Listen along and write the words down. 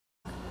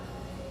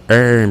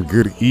And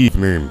good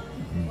evening,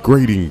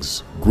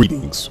 greetings,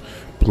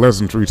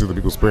 pleasantry to the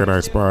People's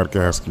Paradise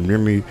Podcast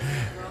community.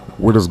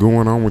 What is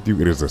going on with you?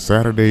 It is a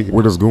Saturday.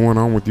 What is going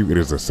on with you? It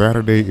is a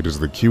Saturday. It is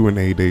the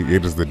Q&A day.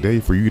 It is the day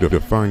for you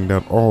to find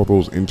out all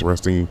those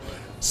interesting,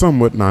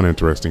 somewhat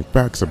non-interesting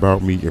facts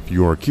about me. If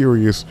you are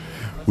curious,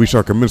 we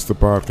shall commence the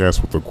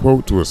podcast with a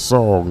quote to a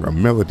song, a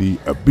melody,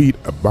 a beat,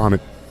 a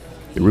bonnet.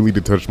 It really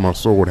did touch my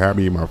soul. It had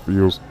me in my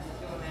feels.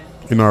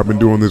 You know, I've been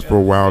doing this for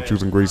a while,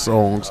 choosing great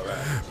songs.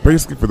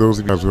 Basically, for those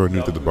of you guys who are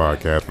new to the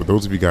podcast, for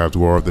those of you guys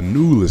who are the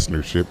new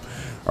listenership,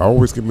 I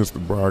always commence the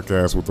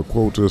broadcast with a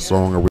quote to a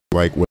song I really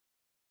like, whether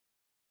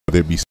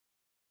it be some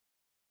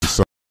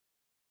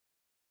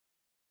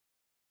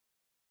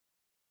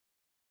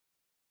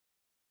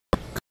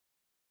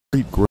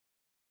great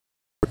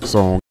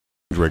song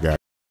Drake got,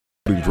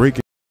 Drake,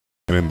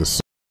 and then the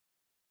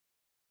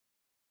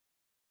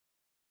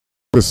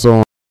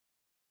song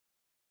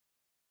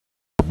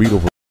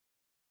Beatles.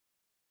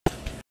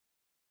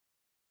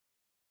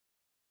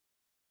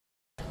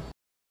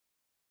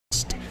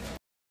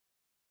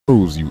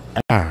 You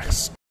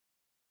asked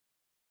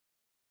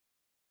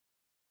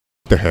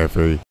the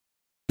Hefe,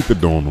 the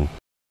Donald.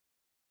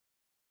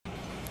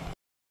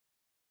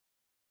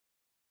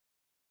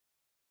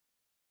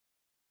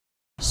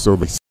 So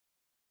they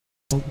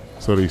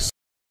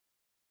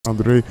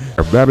Andre,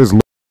 if that is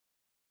the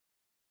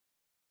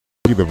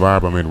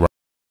vibe I'm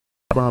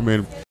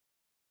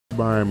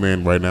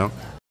in right now.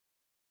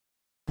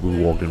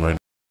 We walking right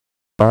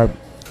now.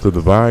 The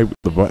vibe,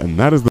 and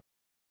that is the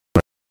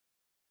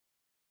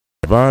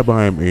vibe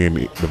I am in.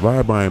 The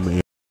vibe I'm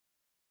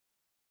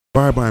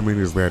in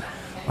is that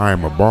I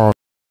am a boss,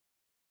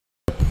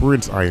 a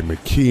prince. I am a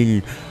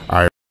king.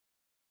 I am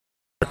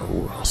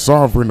a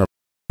sovereign of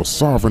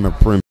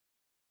prince.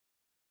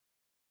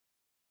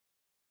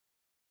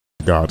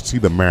 God, see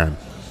the man,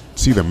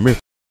 see the myth.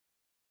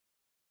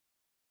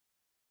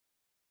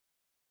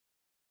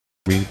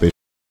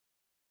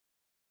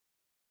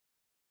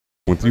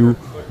 With you,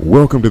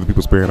 welcome to the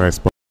People's Paradise.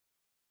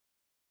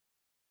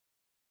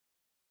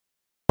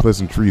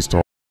 Pleasant trees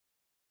talk.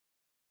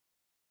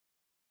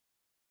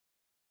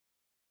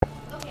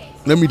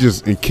 Let me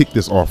just kick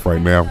this off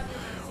right now.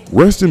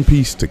 Rest in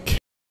peace to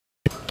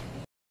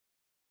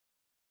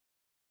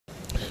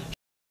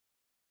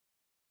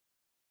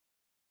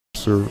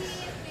Sir.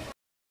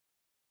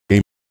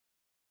 He's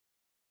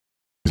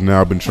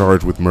now been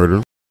charged with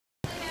murder.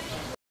 I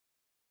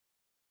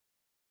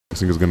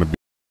think it's going to be,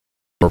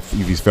 or if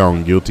he's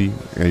found guilty,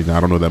 and I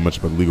don't know that much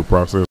about the legal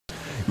process.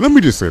 Let me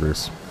just say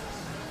this.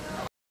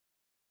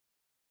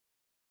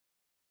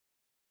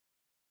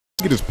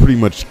 It is pretty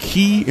much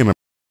key in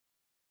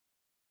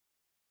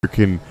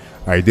American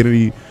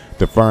identity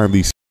to find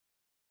these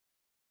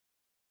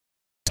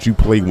you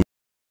play when you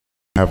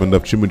have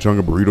enough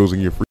chimichanga burritos in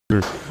your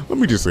freezer. Let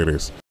me just say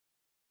this.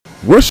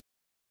 Russia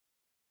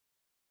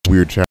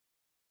weird chat.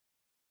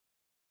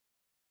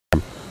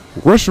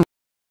 Russia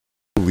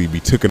really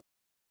be taken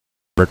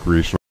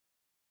recreational.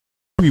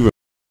 The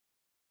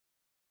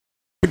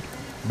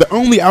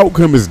only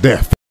outcome is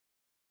death.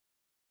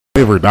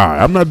 Never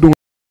die. I'm not doing it.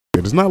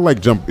 It's not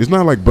like It's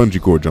not like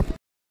bungee cord jumping.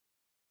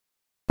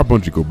 Not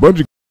bungee cord.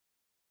 Bungee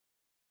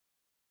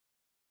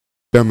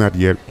done that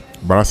yet,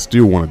 but I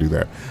still want to do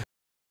that.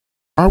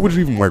 Why would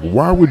you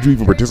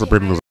even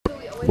participate in those?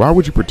 Why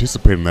would you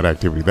participate in that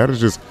activity? That is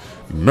just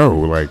no.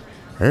 Like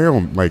hell.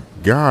 Like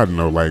God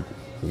no. Like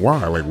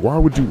why? Like why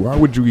would you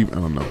even?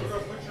 I don't know.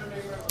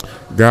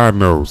 God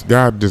knows.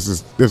 God, this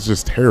is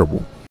just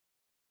terrible.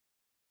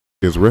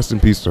 Is rest in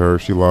peace to her.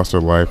 She lost her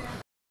life.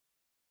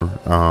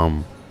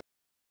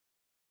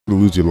 To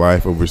lose your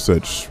life over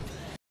such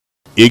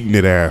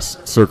ignorant ass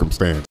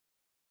circumstance.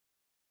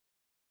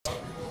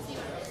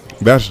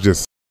 That's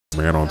just,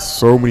 man, on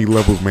so many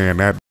levels, man.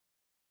 That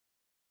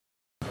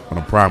on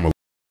a primal,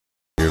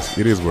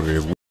 it is what it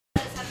is. No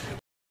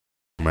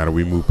matter,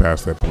 we move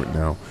past that point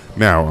now.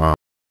 Now,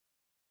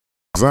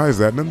 besides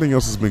that, nothing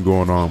else has been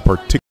going on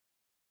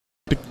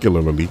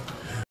particularly.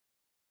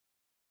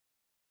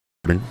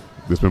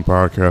 This been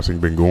podcasting,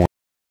 been going.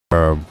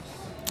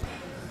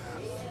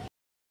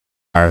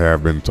 I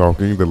have been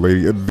talking. The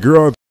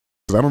girl.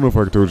 I don't know if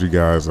I told you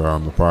guys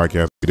on the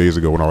podcast 2 days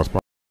ago when I was on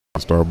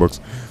Starbucks.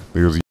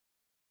 There was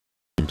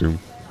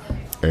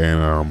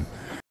and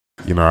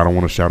you know, I don't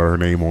want to shout out her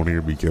name on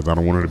here because I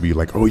don't want her to be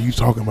like, "Oh, you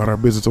talking about our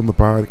business on the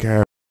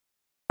podcast?"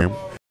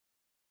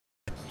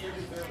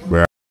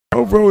 But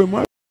oh, bro, it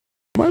might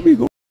be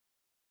going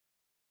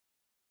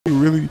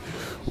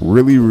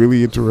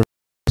really interesting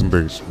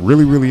things.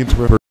 Really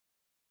interesting.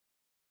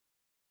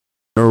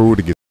 No,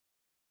 to get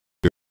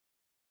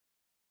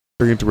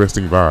very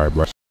interesting vibe.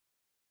 Like,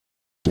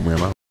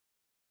 man,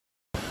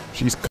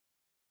 she's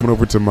coming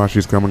over to my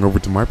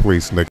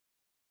place next.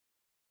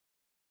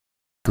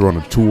 We're on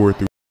a tour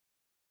through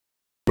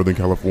Northern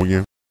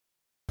California.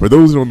 For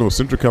those who don't know,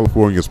 Central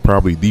California is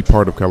probably the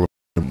part of California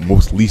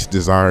most least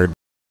desired.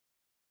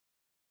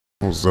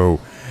 So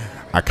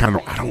I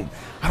don't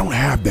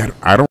have that.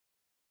 I don't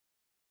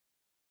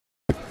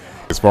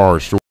as far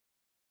as short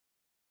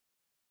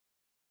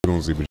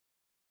don't see, but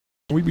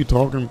we be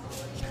talking.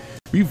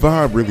 We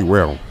vibe really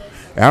well.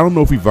 I don't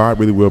know if we vibe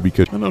really well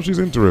because I know she's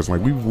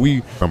interesting. Like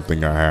we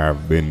something I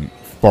have been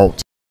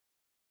fault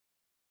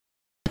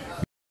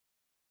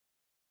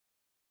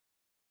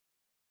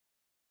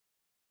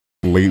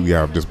lately.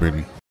 I've just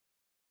been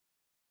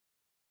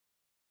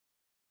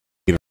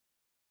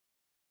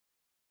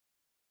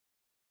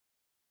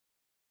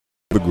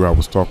the girl I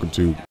was talking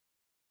to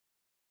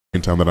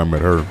in time that I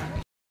met her.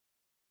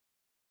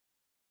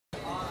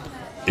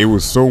 It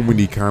was so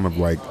many kind of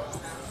like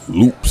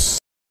loops.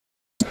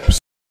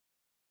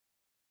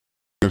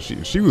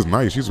 She was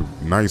nice. She's a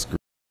nice girl.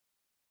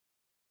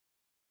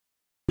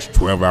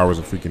 12 hours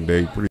a freaking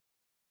day, pretty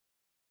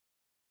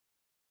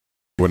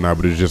whatnot.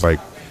 But it's just like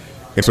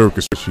in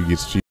circus, she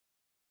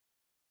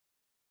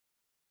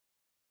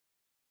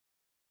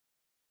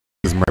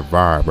is my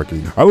vibe. Like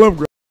I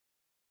love.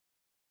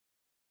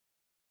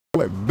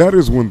 Like that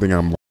is one thing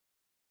I'm.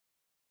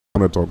 I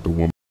want to talk to a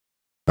woman,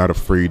 not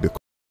afraid to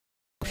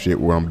shit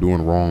where I'm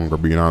doing wrong or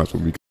being honest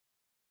with me.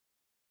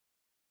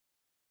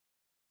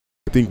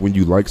 I think when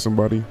you like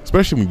somebody,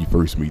 especially when you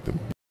first meet them,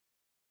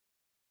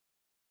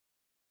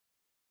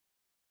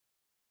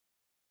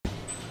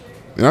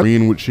 and I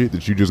mean with shit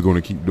that you're just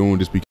gonna keep doing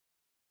just because,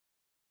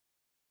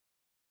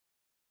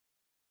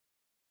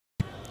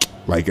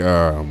 like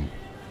oh,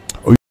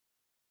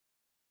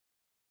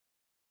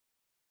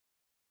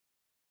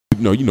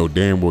 you know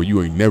damn well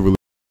you ain't never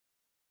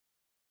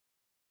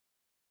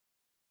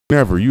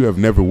you have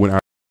never went out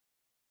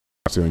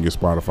on your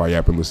Spotify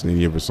app and listen to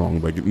any of her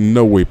songs. Like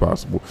no way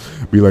possible.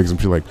 Be like some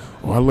shit like,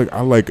 oh I like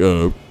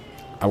oh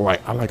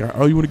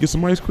you want to get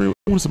some ice cream?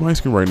 I want some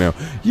ice cream right now.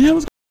 Yeah,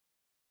 let's go.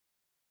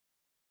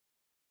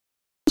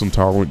 Some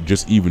tolerant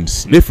just even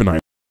sniffing ice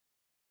in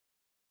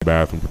the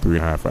bathroom for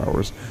 3.5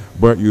 hours.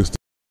 But you still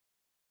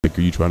like,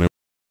 are you trying to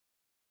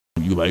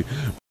you like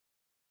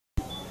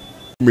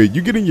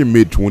you get in your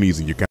mid-20s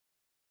and you kind of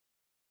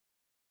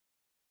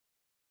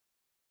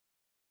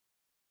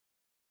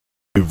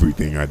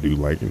everything I do,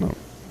 like, you know.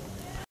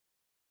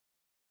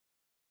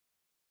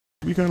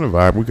 We kind of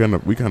vibe. We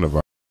kind of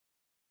vibe.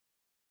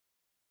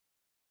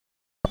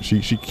 She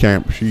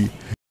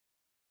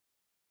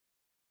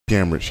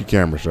camera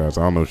shots.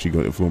 I don't know if she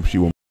gonna influence. She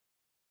won't.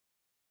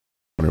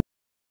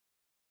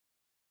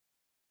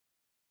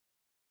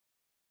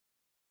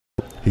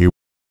 Here.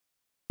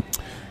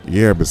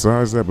 Yeah.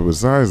 Besides that,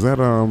 besides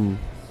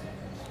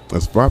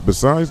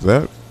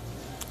that,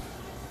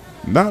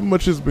 not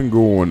much has been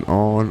going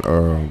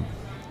on.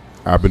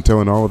 I've been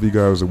telling all of you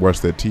guys to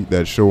watch that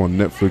show on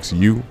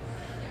Netflix.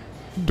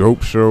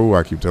 Dope show.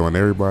 I keep telling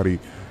everybody.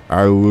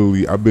 I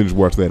binge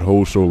watched that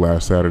whole show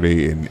last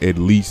Saturday in at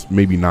least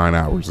maybe 9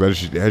 hours. That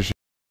shit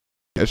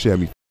had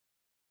me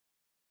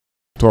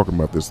talking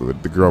about this. The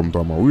girl I'm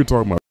talking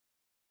about.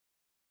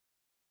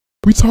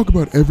 We talk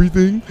about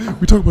everything.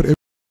 We talk about everything.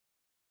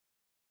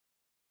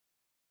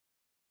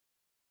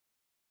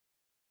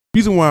 The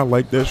reason why I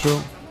like that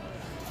show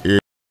is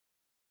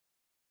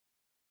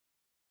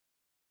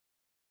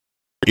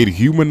it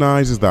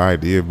humanizes the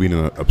idea of being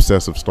an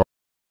obsessive stalker,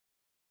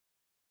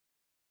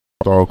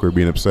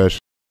 being obsessed,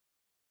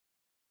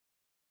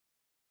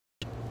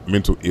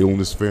 mental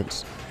illness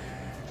fence.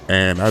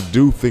 And I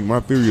do think my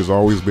theory has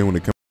always been when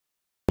it comes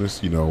to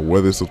this, you know,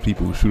 whether it's those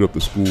people who shoot up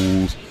the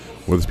schools,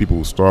 whether it's people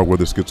who starve,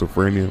 whether it's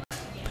schizophrenia,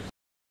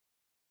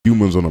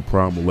 humans on a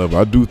primal level.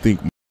 I do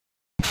think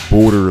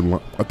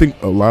I think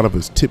a lot of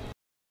us tip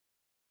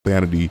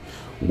sanity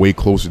way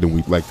closer than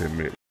we'd like to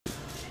admit.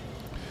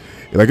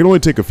 Like it only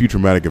take a few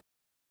traumatic events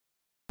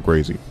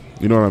crazy.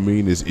 You know what I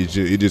mean? It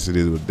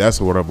is.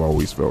 That's what I've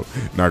always felt.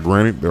 Now,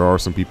 granted, there are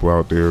some people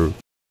out there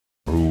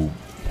who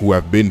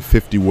have been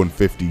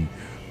 5150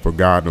 for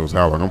God knows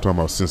how long. I'm talking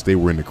about since they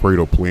were in the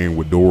cradle playing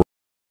with doors.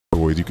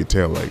 You could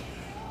tell, like,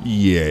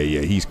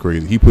 yeah, he's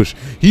crazy.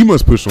 He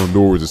must push on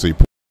doors and say,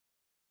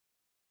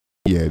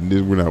 yeah,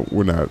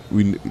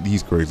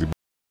 he's crazy.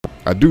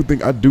 I do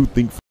think. I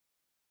didn't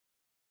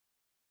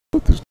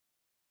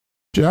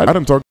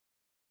talk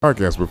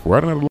podcast before.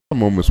 I didn't have a lot of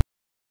moments where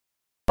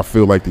I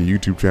feel like the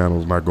YouTube channel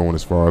is not going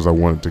as far as I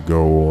wanted to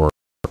go,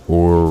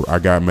 or I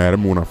got mad at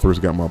me when I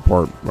first got my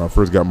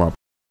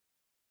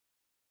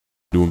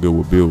doing good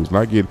with bills, and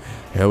I get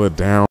hella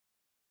down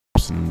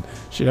and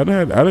shit. I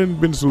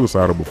didn't been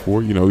suicidal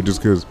before, you know, just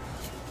because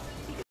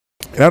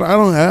I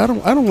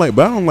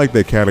don't like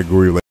that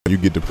category. Like you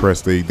get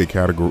depressed, they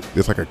category.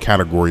 It's like a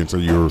category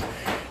until your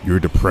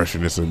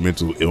depression is a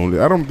mental illness.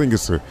 I don't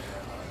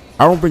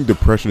think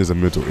depression is a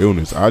mental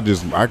illness. I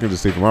can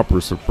just say from my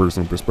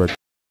personal perspective,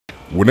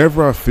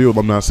 whenever I feel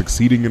I'm not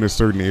succeeding in a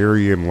certain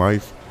area in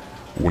life,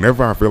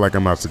 whenever I feel like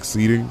I'm not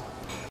succeeding,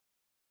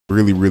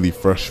 really, really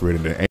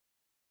frustrated and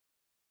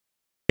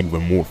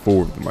even more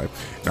forward in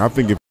life. And I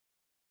think if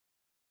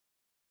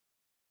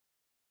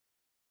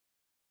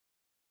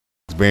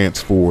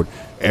advance forward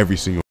every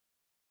single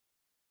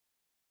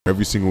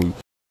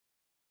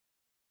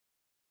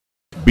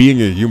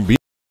being a human being,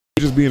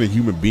 just being a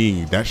human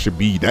being, that should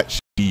be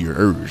your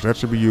urge. That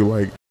should be your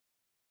like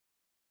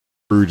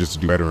urges to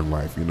do better in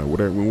life. You know,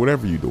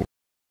 whatever you're doing.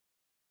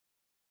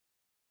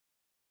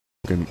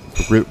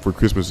 for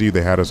Christmas Eve,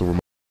 they had us over.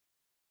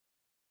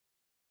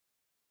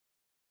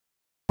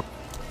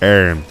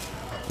 And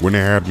when they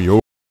had me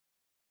over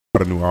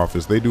at a new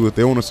office, they do it.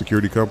 They own a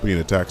security company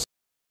and a tax.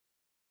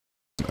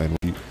 And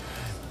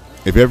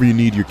if ever you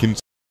need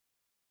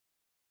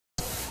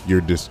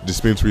your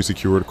dispensary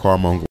secured, call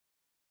my uncle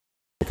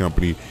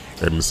company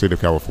in the state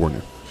of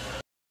California.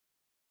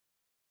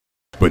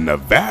 But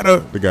Nevada,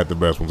 they got the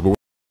best ones. But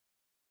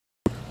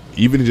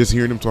even just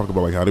hearing them talk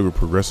about like how they were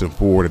progressing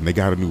forward and they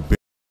got a new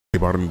they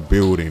bought a new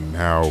building,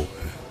 how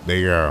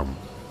they got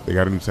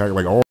a new tax,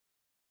 like all.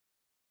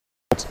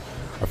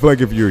 I feel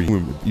like if you're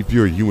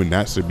a human,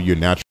 that should be your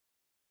natural.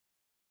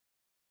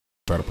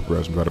 Try to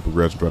progress. By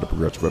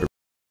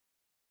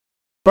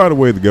the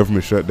way, the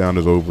government shutdown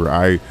is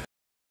over.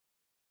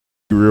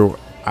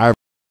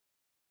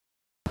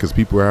 Because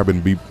people have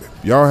been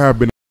y'all have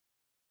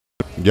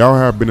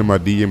been in my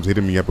DMs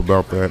hitting me up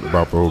about the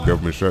whole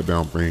government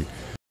shutdown thing.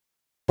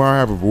 I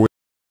have avoided.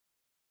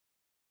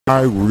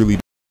 I really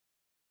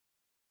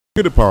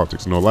good at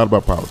politics. Know a lot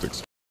about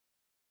politics.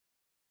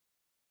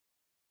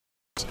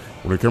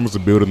 When it comes to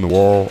building the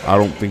wall, I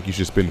don't think you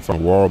should spend from a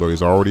wall, though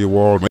there's already a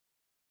wall.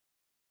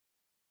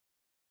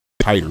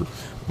 Tighter,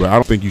 but I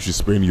don't think you should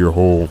spend your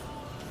whole.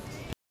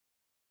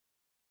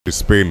 Just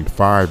spend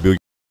 $5 billion.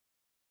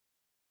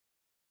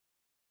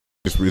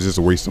 It's just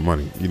a waste of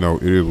money. You know,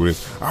 it is what it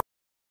is.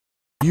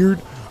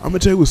 Weird. I'm gonna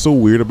tell you what's so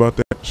weird about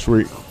that.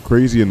 Straight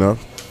crazy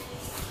enough.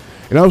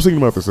 And I was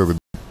thinking about this other day.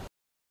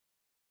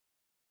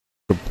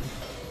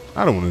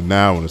 I don't want to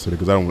now want to say it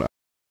because I don't want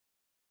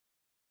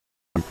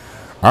to.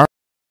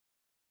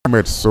 I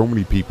met so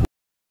many people.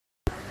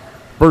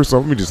 First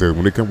off, let me just say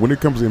when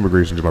it comes to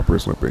immigration, just my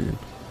personal opinion.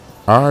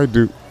 I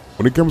do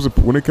when it comes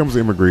to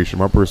immigration,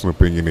 my personal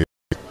opinion is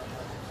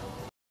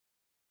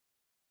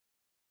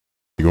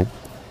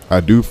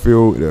I do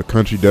feel the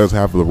country does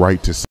have the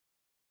right to.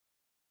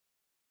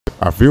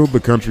 I feel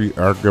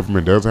our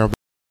government does have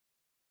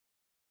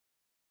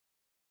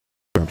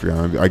the country.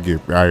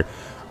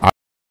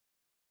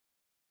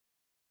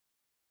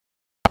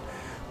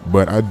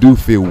 But I do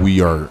feel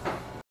we are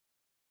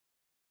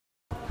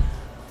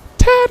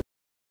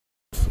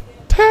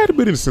tad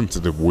bit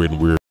insensitive when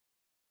we're.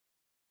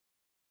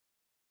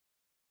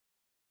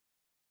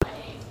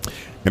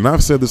 And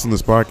I've said this in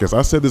this podcast.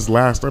 I said this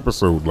last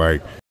episode,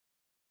 like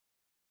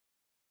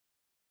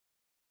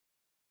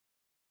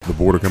the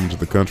border coming to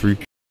the country.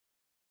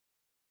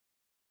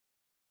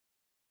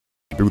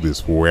 Do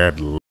this for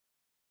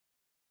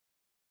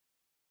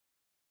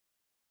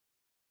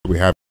we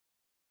have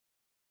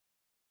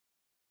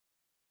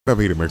I've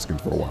hated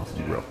Mexicans for a while,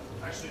 you will.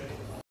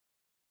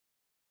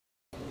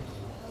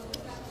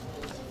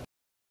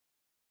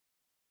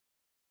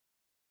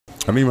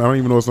 I don't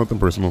even know it's nothing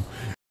personal.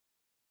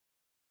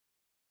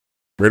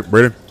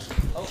 Brandon?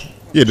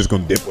 Yeah, just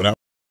gonna dip without.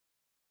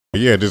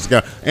 Yeah,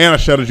 and I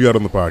shouted you out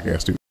on the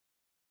podcast too.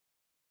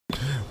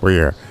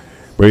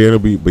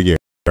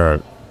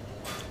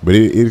 But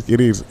it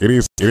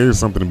is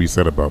something to be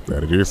said about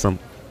that. It is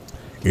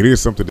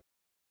something.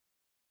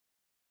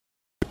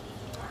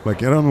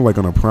 Like I don't know, like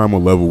on a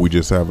primal level, we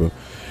just have to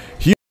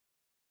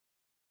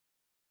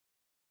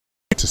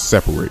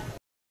separate.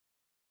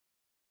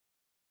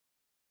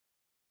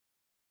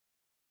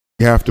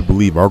 We have to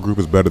believe our group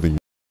is better than you.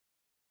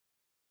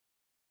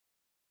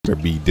 To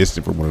be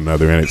distant from one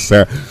another, and it's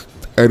sad.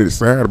 And it's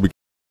sad to be.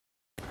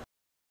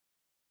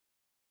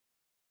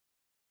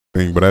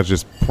 But that's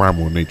just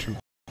primal in nature,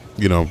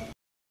 you know.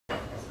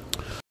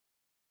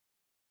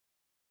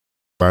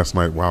 Last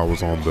night, while I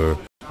was on the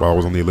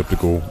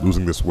elliptical,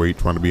 losing this weight,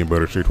 trying to be in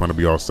better shape, trying to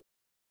be all set.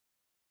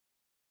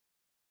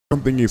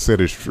 Something he said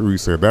is true. He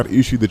said that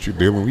issue that you're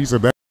dealing with. He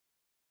said that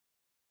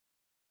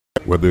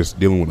whether it's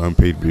dealing with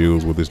unpaid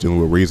bills, whether it's dealing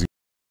with raising,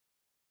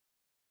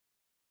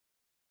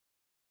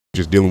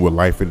 just dealing with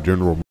life in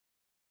general.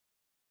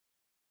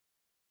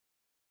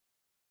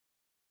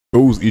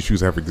 Those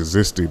issues have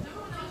existed.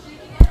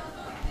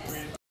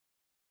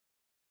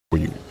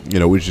 You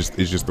know, it's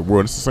just the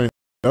world. It's the same.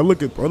 I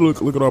look at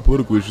all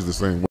political issues the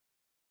same way.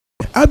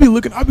 I be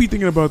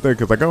thinking about that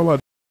because I got a lot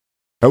of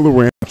Hella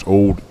Ranch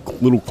old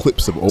little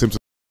clips of old Simpsons,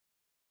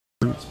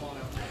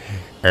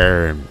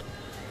 and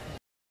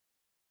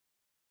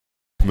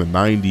in the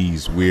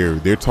 90s where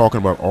they're talking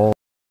about all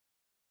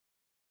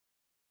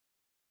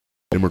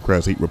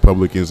Democrats hate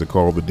Republicans and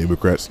call the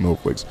Democrats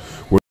snowflakes.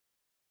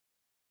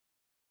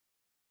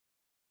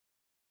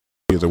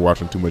 Kids are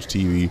watching too much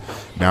TV.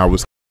 Now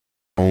it's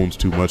phones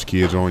too much,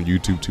 kids on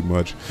YouTube too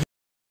much.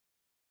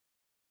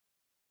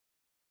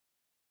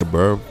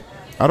 Above.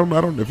 I don't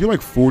know if you're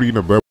like 40 and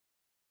above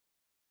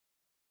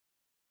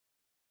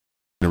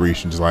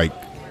generations like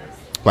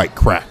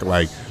crack,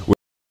 like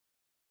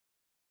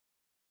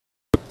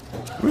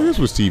this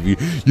was TV.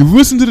 You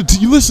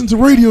listen to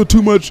radio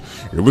too much.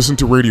 You listen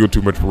to radio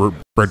too much,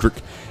 Frederick.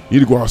 You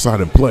need to go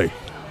outside and play.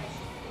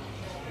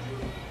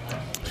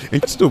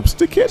 And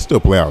kids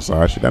still play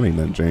outside. Shit, that ain't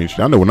nothing changed.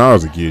 I know when I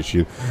was a kid,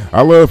 shit,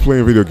 I love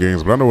playing video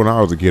games, but I know when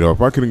I was a kid, if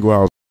I couldn't go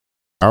out,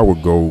 I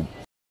would go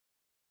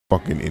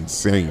fucking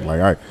insane.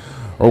 Like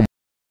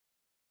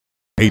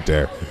hate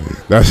that.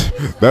 That's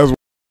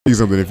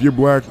something. If you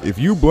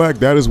black,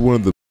 that is one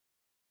of the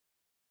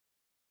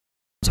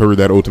heard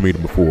that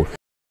ultimatum before.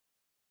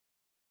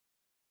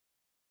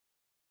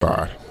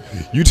 God,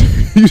 you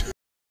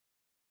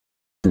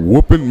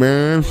whooping,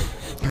 man.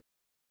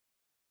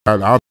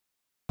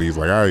 He's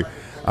like I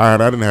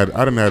didn't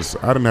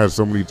had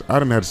so many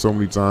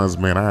times,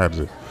 man. I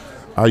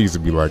used to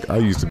be like,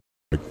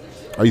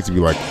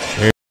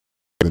 hey,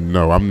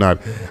 no, I'm not.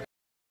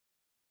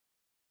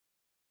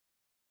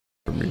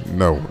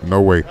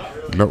 No way,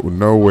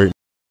 no way.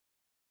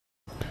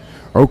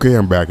 Okay,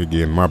 I'm back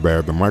again. My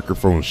bad. The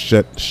microphone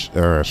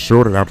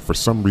shorted out for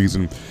some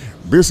reason.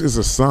 This is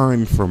a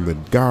sign from the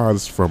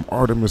gods, from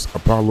Artemis,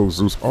 Apollo,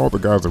 Zeus, all the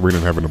gods that reign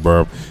in heaven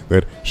above.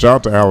 That shout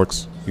out to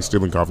Alex. He's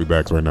stealing coffee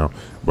bags right now.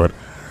 But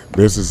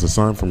this is a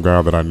sign from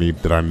God that I need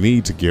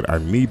to get a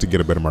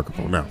better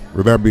microphone. Now,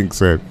 with that being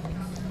said,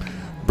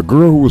 the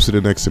girl who was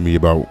sitting next to me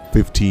about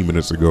 15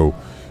 minutes ago,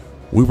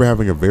 we were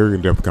having a very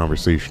in-depth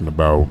conversation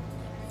about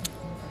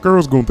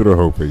girls going through their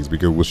hoe phase,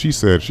 because what she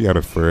said, she had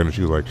a friend and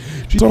she was like,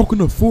 she's talking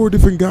to 4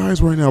 different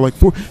guys right now, like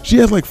 4. She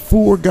has like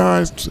 4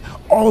 guys,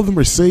 all of them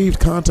are saved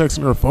contacts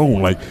in her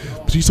phone. Like,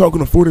 she's talking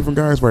to 4 different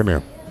guys right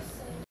now.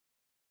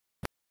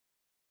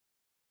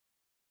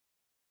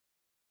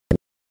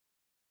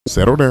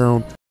 Settle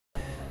down.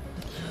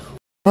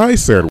 I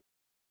said,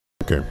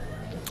 okay,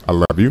 I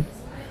love you,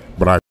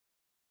 but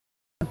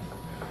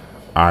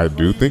I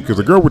do think, because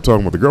the girl we're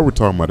talking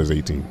about is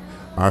 18.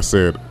 I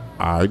said,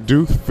 I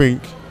do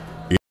think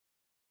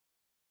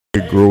a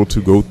girl to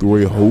go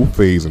through a whole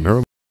phase in her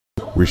life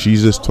where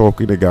she's just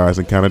talking to guys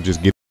and kind of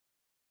just get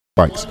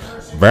likes.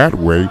 That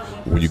way,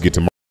 when you get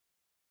to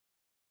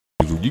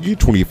you get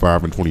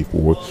 25 and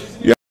 24,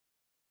 yeah.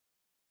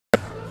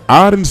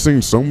 I done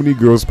seen so many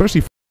girls,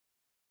 especially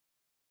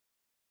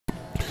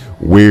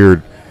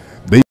where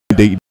they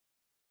date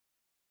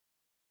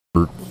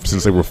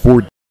since they were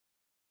 14,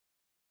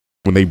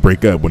 when they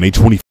break up, when they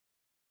 20,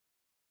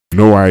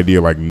 no idea,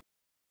 like,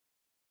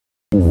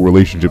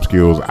 relationship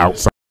skills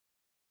outside.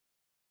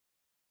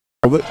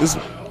 It's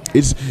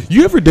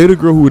you ever date a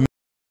girl who,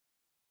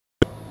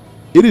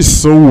 it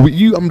is so,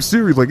 I'm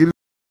serious, like, I'm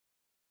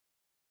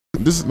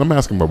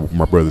asking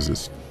my brothers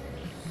this.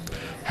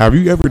 Have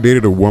you ever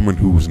dated a woman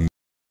who's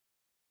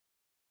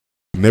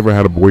never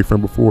had a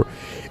boyfriend before?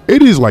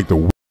 It is like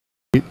the,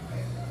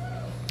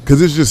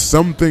 because it's just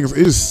some things,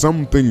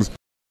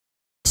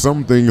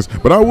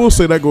 but I will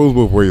say that goes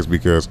both ways,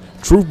 because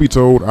truth be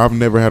told, I've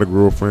never had a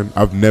girlfriend.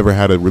 I've never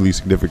had a really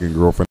significant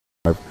girlfriend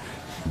in my life.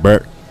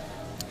 But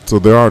so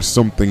there are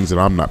some things that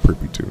I'm not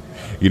privy to.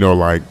 You know,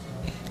 like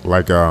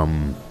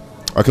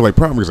okay, like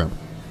prime example.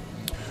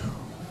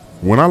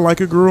 When I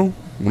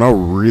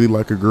really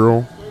like a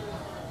girl,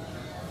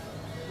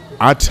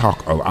 I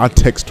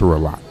text her a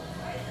lot.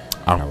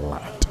 I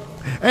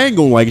ain't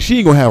gonna, like, she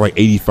ain't gonna have like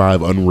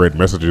 85 unread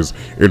messages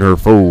in her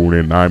phone,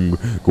 and I'm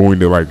going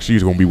to, like,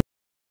 she's gonna be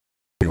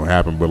gonna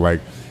happen, but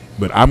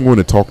I'm going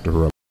to talk to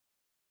her.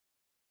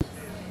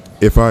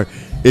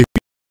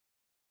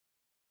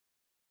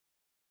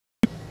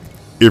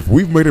 If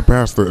we have made it,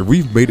 past the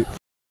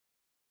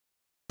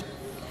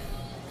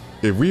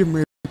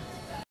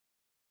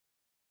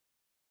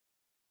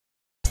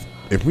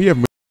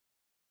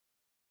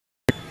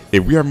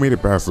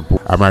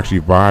point, I'm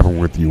actually vibing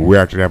with you. We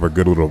actually have a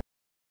good little.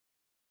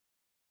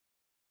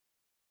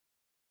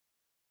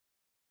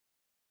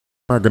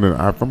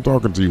 If I'm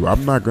talking to you,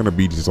 I'm not gonna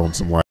be just on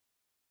some, like,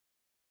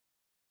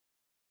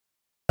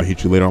 I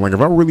hit you later on. Like,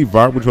 if I really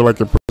vibe with you, like,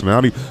 your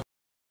personality,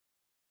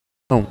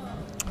 because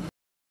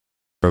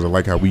I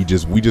like how we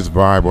just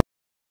vibe.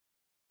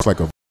 It's like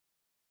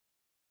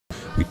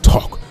we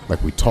talk,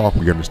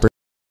 we understand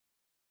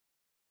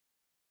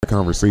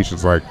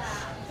conversations. Like,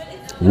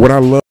 what I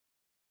love,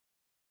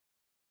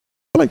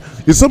 like,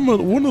 is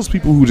one of those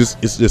people who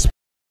it's just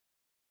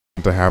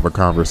to have a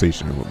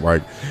conversation with,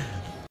 like.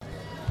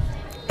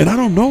 And I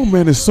don't know,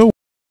 man. I'm so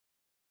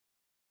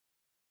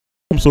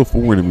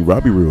foreign to me. But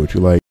I'll be real with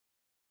you, like.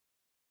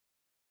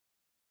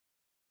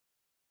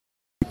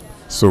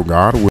 So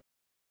God will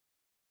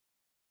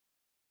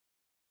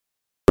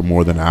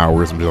more than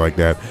hours, something like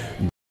that.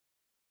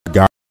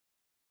 God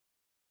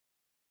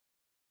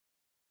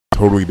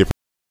totally different.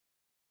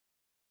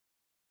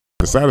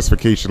 The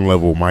satisfaction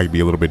level might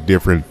be a little bit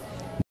different.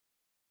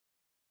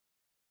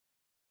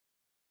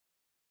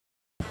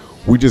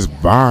 We just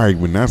vibe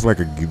when that's like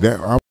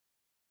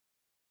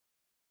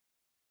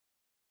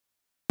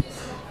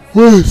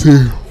we'll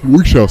see.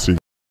 We shall see.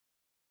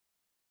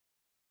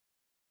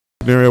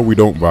 Scenario, we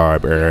don't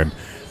vibe, and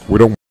we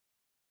don't.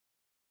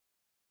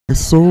 It's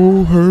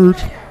so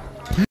hurt.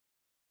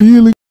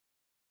 Feeling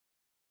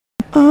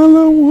all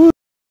I want.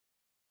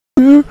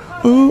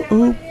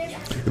 Oh.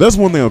 That's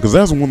one thing, because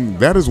that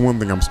is one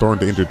thing I'm starting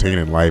to entertain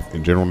in life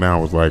in general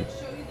now. Is like,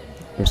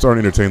 I'm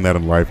starting to entertain that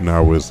in life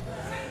now. Is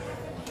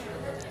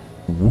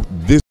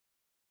this?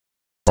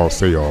 I'll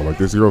say y'all, like,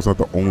 this girl's not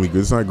the only.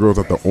 This girl's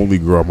not the only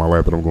girl in my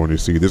life that I'm going to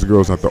see. This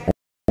girl's not the only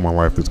girl in my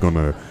life that's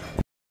gonna.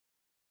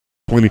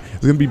 There's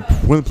gonna be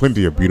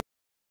plenty of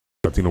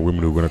beautiful Latino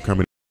women who are gonna come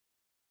in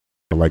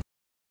like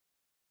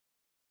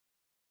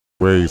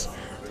ways.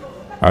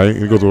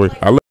 It goes away.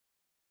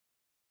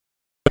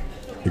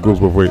 It goes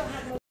both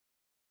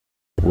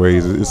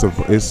ways.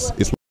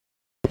 It's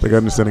like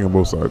understanding on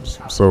both sides.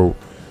 So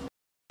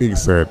being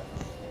said,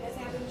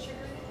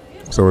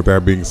 with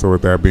that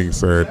being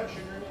said,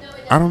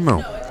 I don't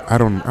know. I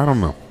don't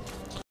know.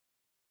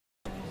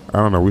 I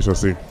don't know. We shall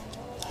see.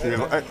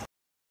 Yeah,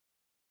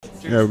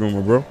 we're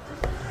going, bro.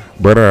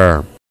 But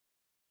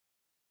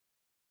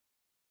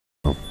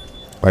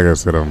like I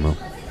said, I don't know.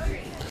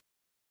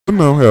 You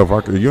know, hell,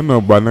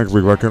 by next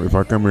week, if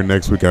I come here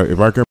next week, if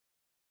I come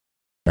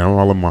and I'm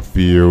all in my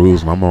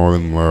feels and I'm all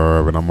in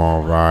love and I'm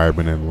all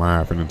vibing and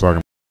laughing and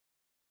talking,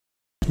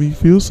 makes me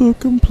feel so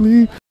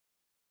complete.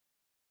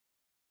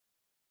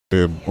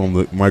 And on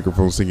the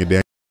microphone singing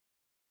down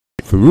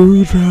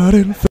through drought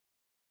and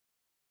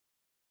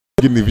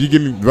if you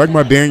get like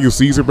my Daniel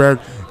Caesar bag,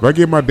 if I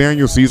get my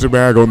Daniel Caesar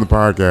bag on the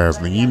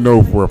podcast, then you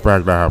know for a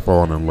fact that I have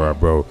fallen in love,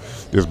 bro.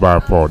 Just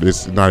by fault.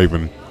 It's not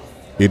even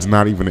a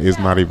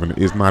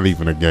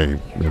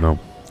game, you know.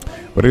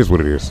 But it is what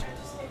it is.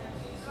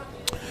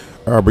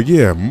 But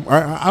yeah,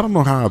 I don't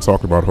know how I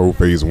talked about Hoe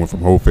Phase and went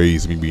from Hoe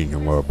Phase to me being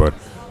in love, but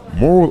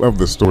moral of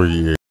the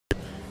story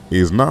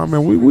is nah,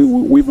 man, we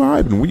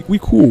vibing, we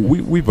cool,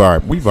 we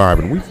vibing, we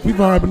vibing,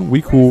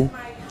 we cool,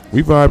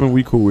 we vibing,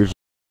 we cool. It's,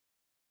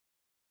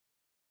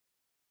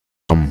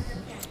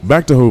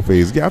 back to Hoe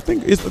Phase. Yeah, I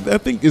think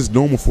it's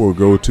normal for a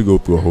girl to go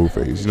through a Hoe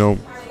Phase. You know,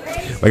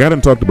 like I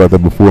didn't talk about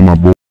that before in my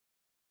boy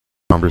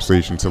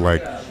conversation. To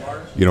like,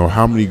 you know,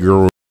 how many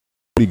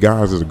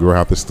guys does a girl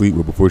have to sleep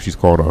with before she's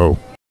called a hoe?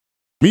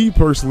 Me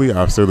personally,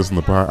 I've said this in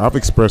the past. I've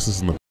expressed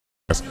this in the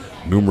past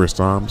numerous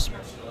times.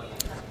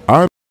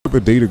 I'd rather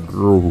date a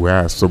girl who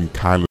has some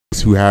kind of,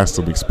 who has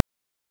some experience,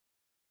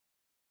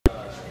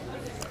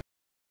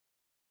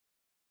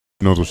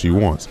 knows what she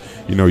wants.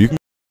 You know, you can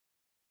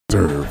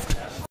reserved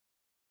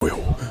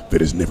oil that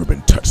has never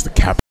been touched. The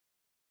cap,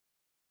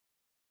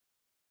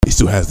 it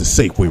still has the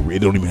safe way where it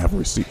don't even have a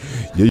receipt.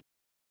 Yeah,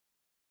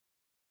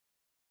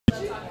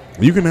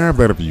 you can have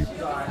that if you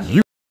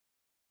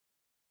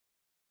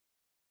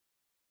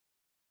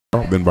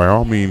then by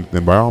all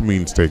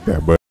means take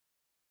that. But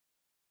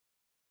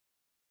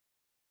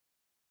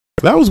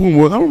that was when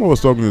I don't know, I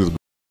was talking to this guy,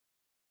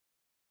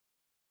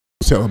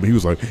 telling me, he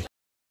was like, and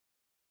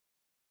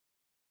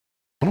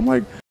I'm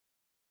like,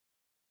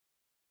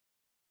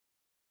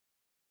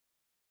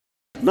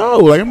 no,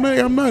 like I'm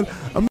not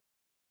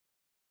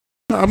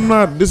I'm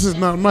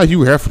not Hugh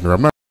Hefner.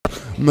 I'm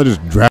not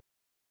just dragging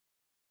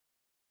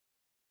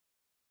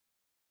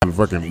and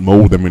fucking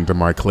mold them into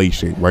my clay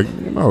shape. Like,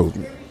 you know.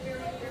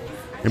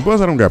 And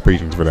plus, I don't got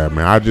patience for that,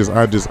 man. I just,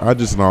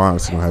 in all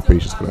honesty, don't have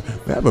patience for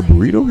that. They have a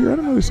burrito here. I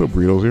didn't know they sell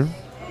burritos here.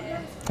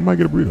 I might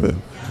get a burrito there.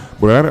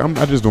 But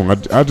I just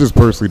don't. I just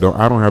personally don't.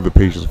 I don't have the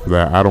patience for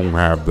that. I don't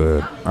have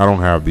the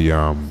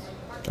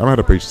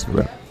patience for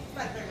that.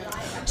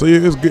 So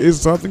yeah,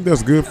 I think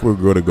that's good for a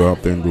girl to go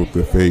out there and go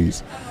through a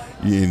phase,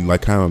 and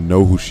like kind of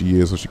know who she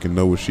is, so she can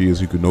know what she is.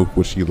 You can know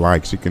what she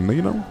likes. She can,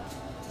 you know.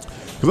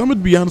 Because I'm gonna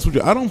be honest with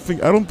you. I don't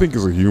think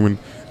as a human,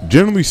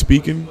 generally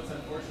speaking,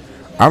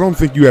 I don't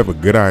think you have a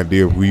good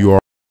idea of who you are.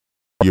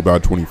 You're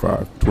about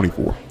 25,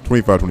 24.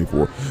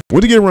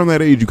 When you get around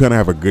that age, you kind of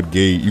have a good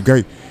gauge. You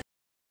guys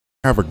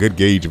have a good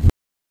gauge of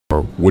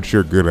what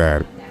you're good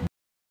at.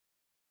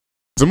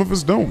 Some of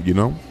us don't, you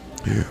know.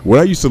 What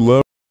I used to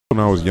love when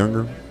I was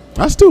younger,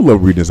 I still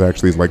love reading this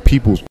actually. It's like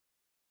people's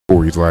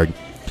stories, like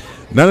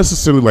not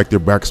necessarily like their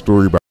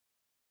backstory, but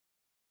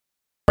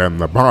and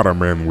the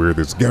bottom end where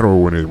there's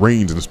ghetto and it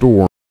rains in the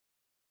storm.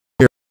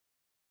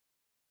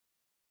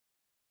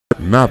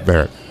 Not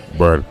that,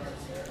 but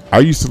I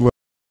used to love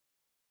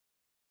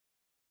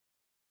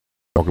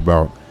talk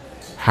about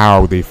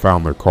how they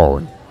found their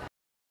calling,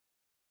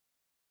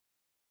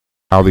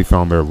 how they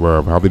found their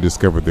love, how they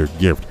discovered their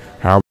gift,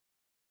 how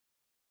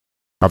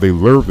they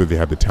learned that they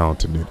had the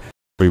talent in it.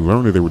 They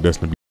learned that they were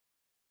destined to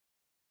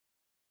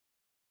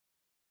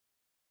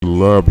be.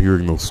 Love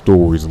hearing those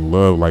stories and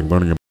love like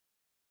learning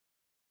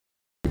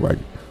about, like,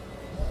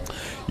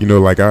 you know,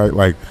 like I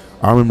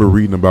remember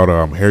reading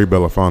about Harry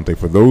Belafonte.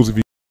 For those of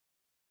you,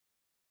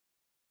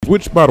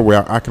 which by the way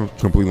I can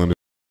completely understand,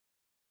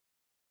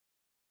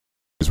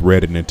 is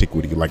read in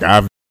antiquity. Like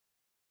I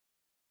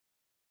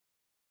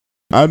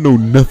know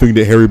nothing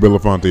that Harry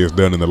Belafonte has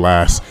done in the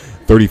last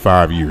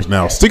 35 years.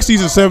 Now 60s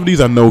and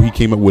 70s, I know he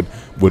came up with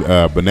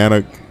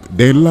Banana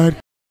Daylight,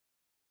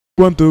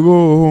 Want to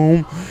Go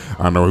Home.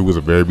 I know he was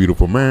a very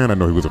beautiful man. I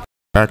know he was a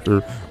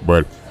actor,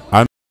 but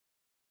I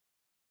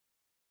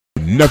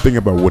know nothing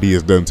about what he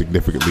has done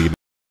significantly,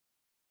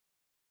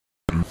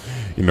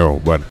 you know.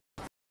 But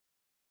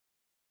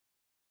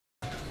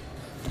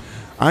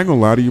I ain't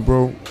gonna lie to you,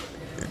 bro.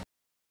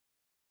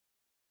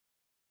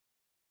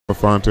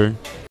 Belafonte,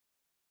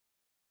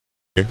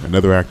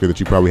 another actor that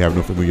you probably have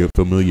no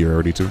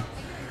familiarity to.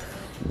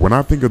 When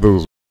I think of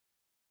those,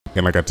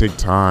 and like I take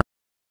time,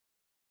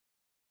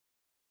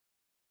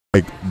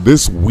 like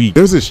this week,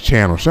 there's this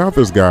channel. Shout out to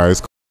this guy.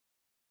 It's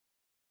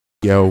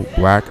Yo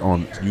Black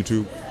on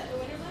YouTube,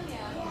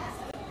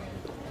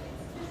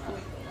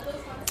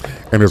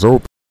 and his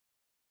old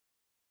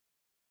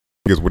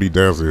is what he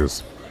does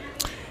is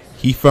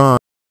he finds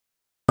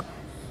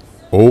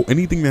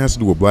anything that has to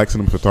do with black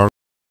cinematography,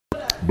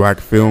 black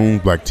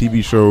films, black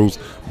TV shows,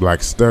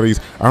 black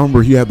studies. I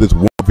remember he had this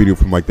one video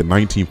from like the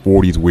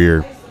 1940s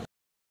where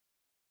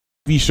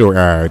TV show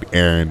ad,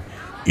 and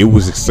it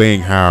was saying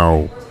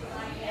how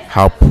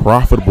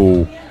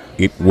profitable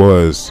it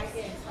was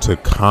to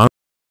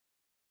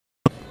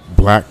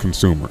black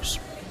consumers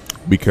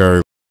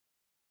because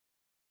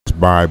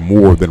by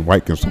more than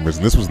white consumers,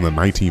 and this was in the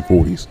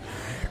 1940s,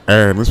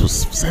 and this was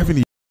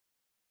 70.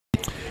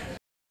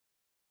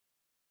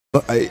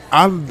 I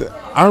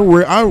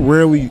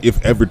rarely,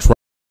 if ever, try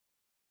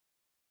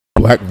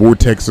black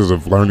vortexes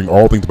of learning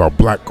all things about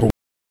black culture.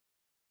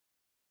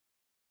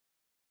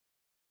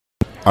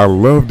 I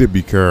loved it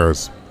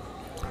because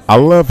I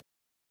love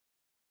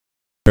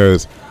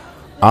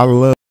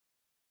all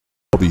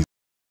these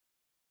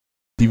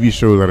TV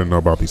shows I didn't know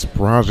about, these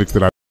projects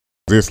that I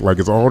exist. Like,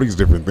 it's all these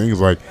different things.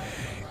 Like,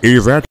 it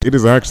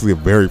is actually a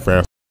very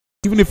fast.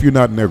 Even if you're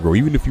not Negro,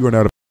 even if you are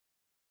not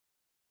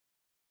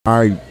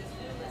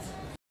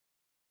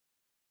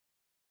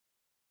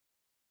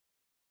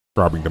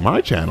subscribing to my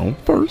channel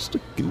first,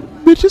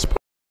 bitches.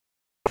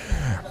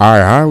 I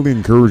highly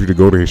encourage you to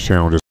go to his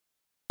channel. Just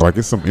like,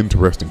 it's some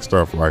interesting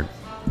stuff. Like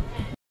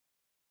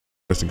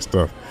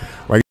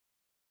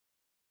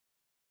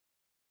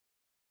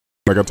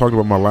I talked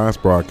about my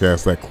last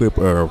broadcast, that clip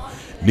of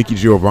Nikki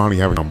Giovanni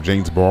having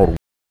James Baldwin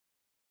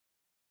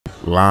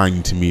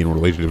lying to me in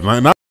relationships,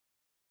 not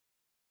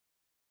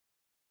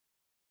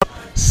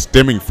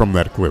stemming from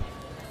that clip.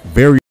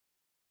 Very,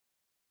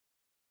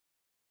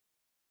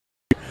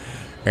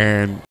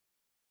 and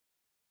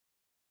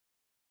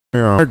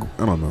I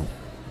don't know.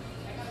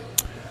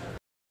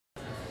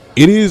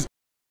 It is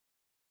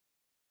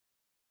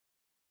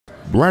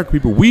black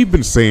people. We've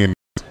been saying,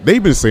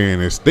 they've been saying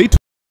this. They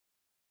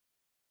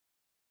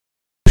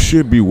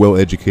should be well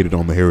educated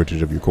on the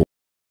heritage of your culture.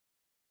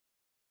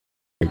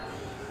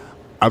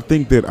 I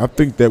think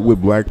that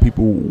with black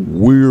people,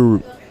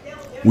 we're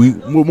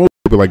most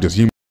people like just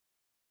human.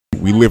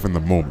 We live in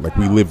the moment. Like,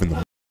 we live in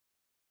the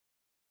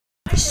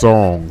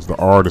songs, the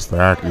artists, the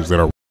actors that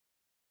are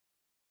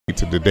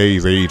to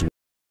today's age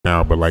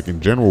now. But like,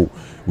 in general,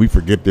 we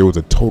forget there was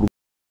a total,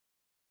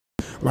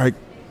 like,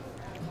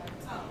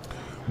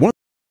 one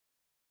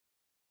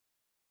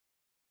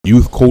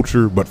youth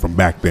culture, but from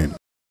back then.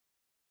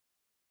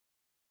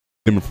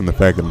 From the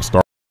fact that I'm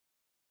starting,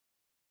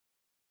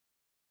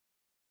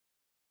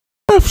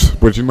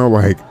 but you know,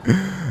 like,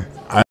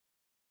 I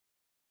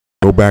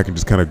go back and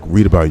just kind of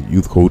read about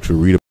youth culture,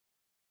 read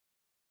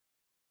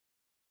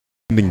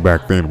about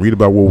back then, read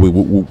about what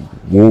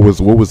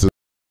was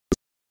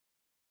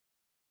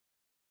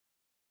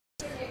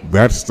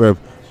that stuff.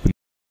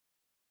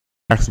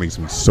 Fascinates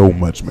me so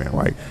much, man.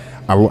 Like,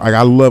 I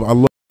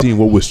love seeing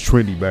what was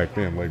trendy back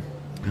then.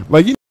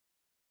 Like you know,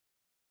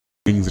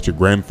 things that your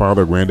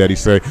grandfather or granddaddy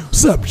say,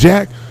 "What's up,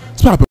 Jack?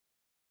 What's poppin'?"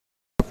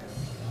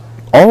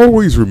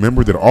 Always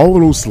remember that all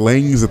of those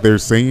slangs that they're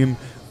saying,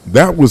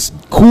 that was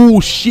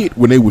cool shit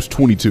when they was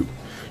 22.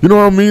 You know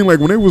what I mean? Like,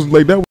 when they was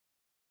like that,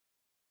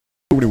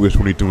 when it was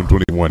 22 and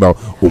 21. Now,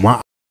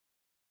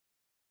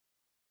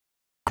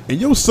 and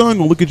your son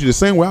gonna look at you the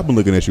same way I've been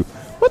looking at you.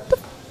 What the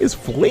f is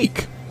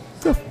flake?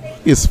 The f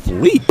is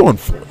flake on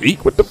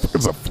flake? What the fuck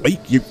is a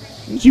flake?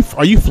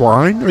 Are you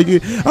flying? I'm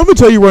gonna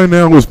tell you right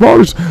now. I'm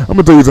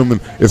gonna tell you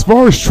something. As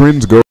far as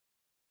trends go,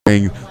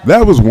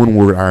 that was one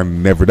word I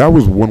never. That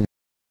was one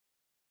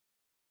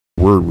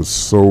word was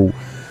so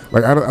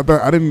like I'm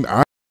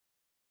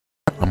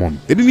on.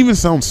 It didn't even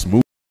sound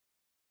smooth.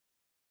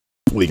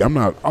 Like,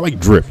 I like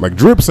drip. Like,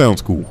 drip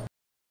sounds cool.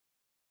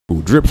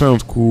 Drip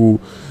sounds cool.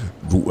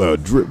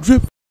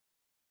 Drip.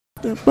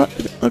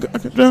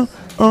 Down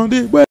on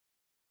this way.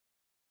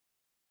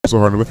 So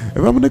hard. If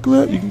I'm a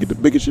nickel, you can get the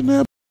biggest shit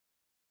now.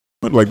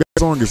 Like, that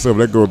song itself,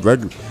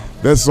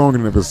 that song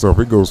in itself,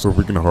 it goes so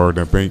freaking hard,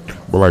 that paint.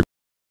 But like,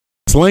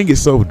 slang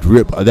itself,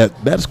 drip.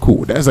 That's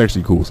cool. That's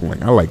actually cool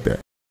slang. I like that.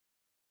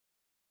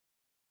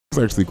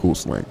 That's actually cool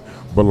slang.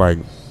 But like,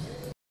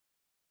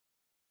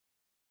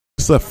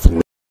 it's a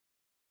fleek.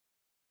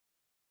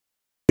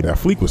 That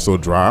fleek was so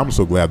dry. I'm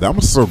so glad that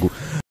I'm so good.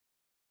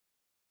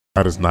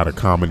 That is not a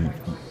common.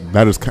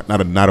 That is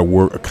not a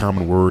word, a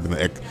common word in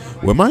the.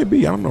 Well, it might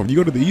be. I don't know. If you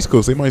go to the East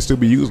Coast, they might still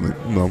be using it.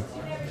 You know.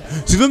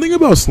 See, the thing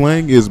about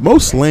slang is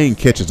most slang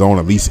catches on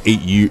at least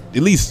 8 years,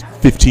 at least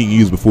 15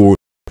 years before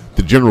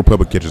the general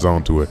public catches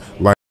on to it.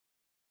 Like,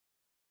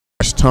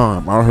 last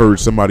time I heard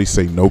somebody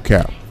say "no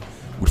cap,"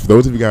 which for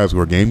those of you guys who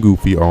are game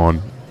goofy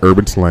on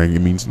urban slang, it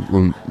means.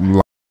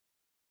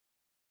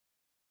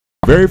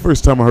 Very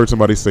first time I heard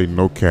somebody say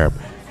 "no cap,"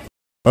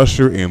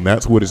 Usher, and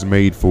That's What It's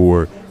Made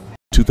For,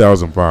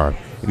 2005,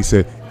 and he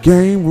said,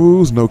 "Game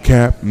rules, no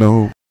cap,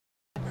 no."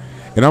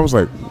 And I was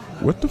like,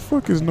 what the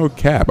fuck is no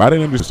cap? I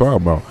didn't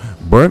understand what I was talking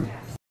about. But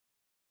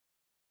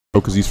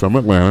because he's from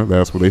Atlanta,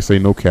 that's where they say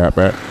no cap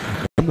at.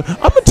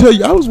 I'm gonna tell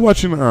you, I was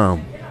watching.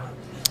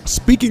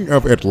 Speaking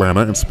of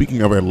Atlanta and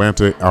speaking of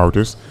Atlanta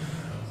artists,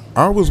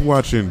 I was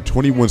watching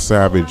 21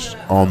 Savage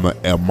on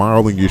the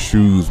Modeling Your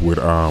Shoes with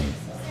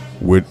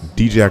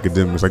DJ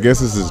Academics. I guess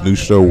this is his new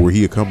show where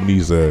he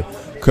accompanies a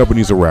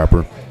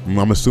rapper.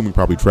 I'm assuming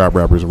probably trap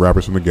rappers and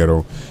rappers from the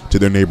ghetto to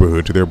their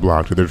neighborhood, to their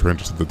block, to their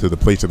trenches, to the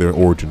place of their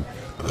origin,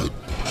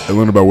 and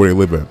learn about where they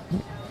live at.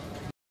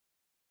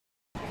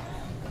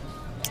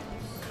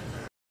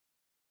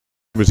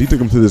 He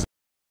took him to this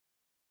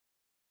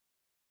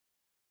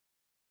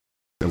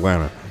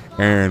Atlanta,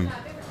 and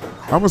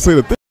I'm gonna say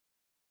the thing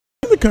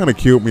that kind of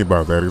killed me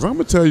about that is I'm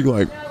gonna tell you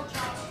like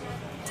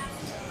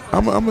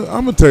I'm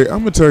gonna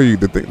tell you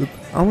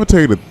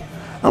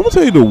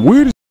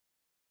the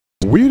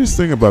weirdest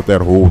thing about that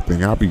whole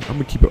thing. I'm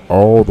gonna keep it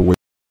all the way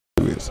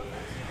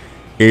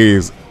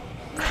is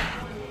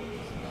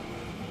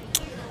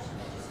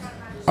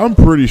I'm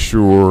pretty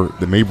sure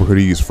the neighborhood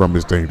he's from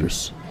is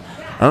dangerous.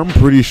 I'm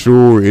pretty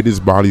sure it is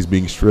bodies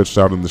being stretched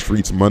out in the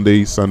streets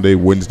Monday, Sunday,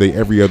 Wednesday,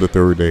 every other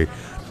third day.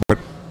 But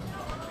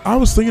I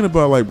was thinking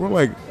about like, bro,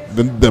 like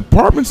the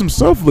apartments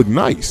themselves look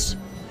nice.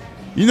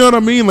 You know what I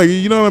mean? Like,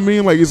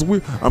 it's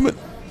weird.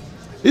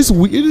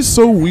 It is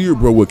so weird,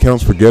 bro, what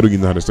counts for ghetto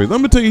United States. I'm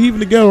gonna tell you, even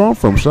the ghetto I'm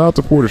from, shout out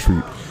to Porter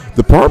Street.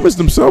 The apartments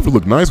themselves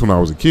look nice when I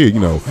was a kid, you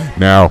know.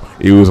 Now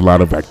it was a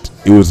lot of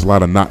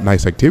not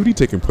nice activity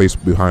taking place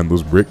behind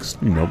those bricks,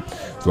 you know.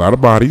 It's a lot of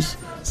bodies.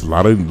 It's a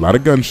lot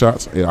of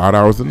gunshots at odd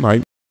hours of the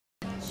night.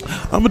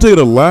 I'm gonna tell you,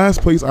 the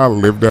last place I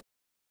lived at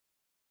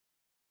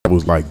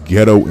was like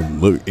ghetto,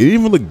 and it didn't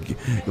even look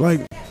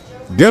like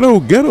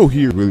ghetto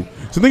here. Really,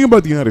 so think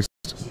about the United States.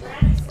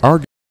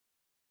 Our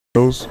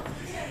ghettos,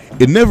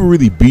 it never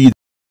really be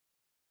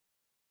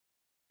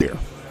there,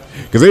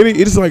 because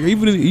it's like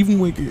even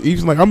like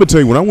I'm gonna tell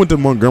you, when I went to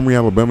Montgomery,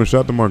 Alabama,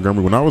 shout out to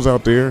Montgomery. When I was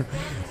out there,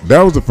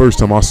 that was the first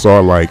time I saw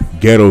like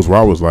ghettos where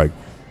I was like,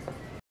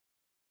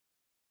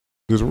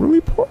 "These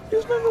really poor.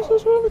 These niggas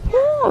is really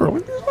poor.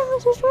 Like these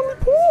niggas is really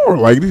poor.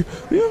 Like these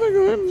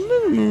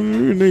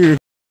niggas.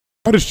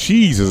 How does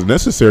cheese is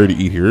necessary to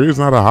eat here? It's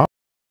not a hot."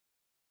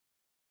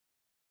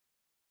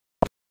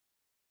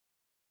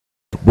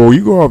 Bro,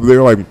 you go up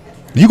there, like,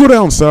 you go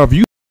down south,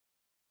 you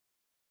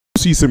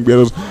see some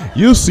ghettos,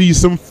 you'll see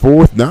some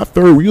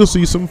you'll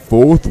see some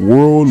fourth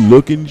world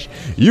looking,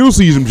 you'll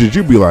see some shit,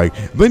 you'll be like,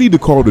 they need to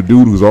call the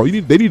dude who's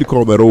they need to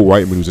call that old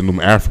white man who's in them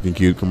African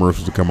kid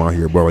commercials to come out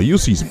here, bro. Like, you'll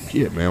see some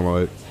shit, man.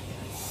 Like,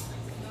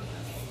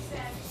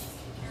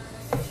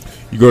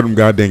 you go to them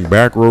goddamn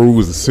back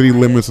roads, the city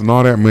limits and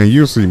all that, man,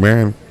 you'll see,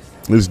 man,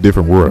 it's a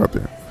different world out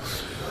there.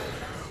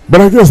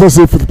 But I guess that's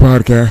it for the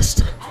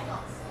podcast.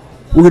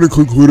 We're going to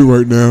conclude it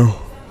right now,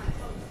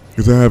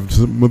 because I have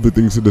some other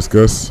things to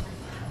discuss.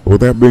 But with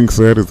that being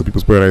said, it's the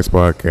People's Paradise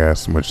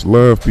Podcast. Much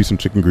love, peace, and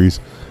chicken grease.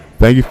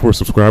 Thank you for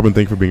subscribing.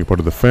 Thank you for being a part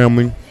of the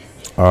family.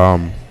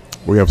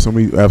 We have so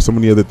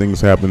many other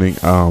things happening.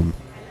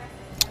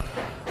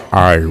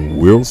 I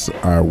will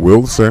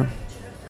say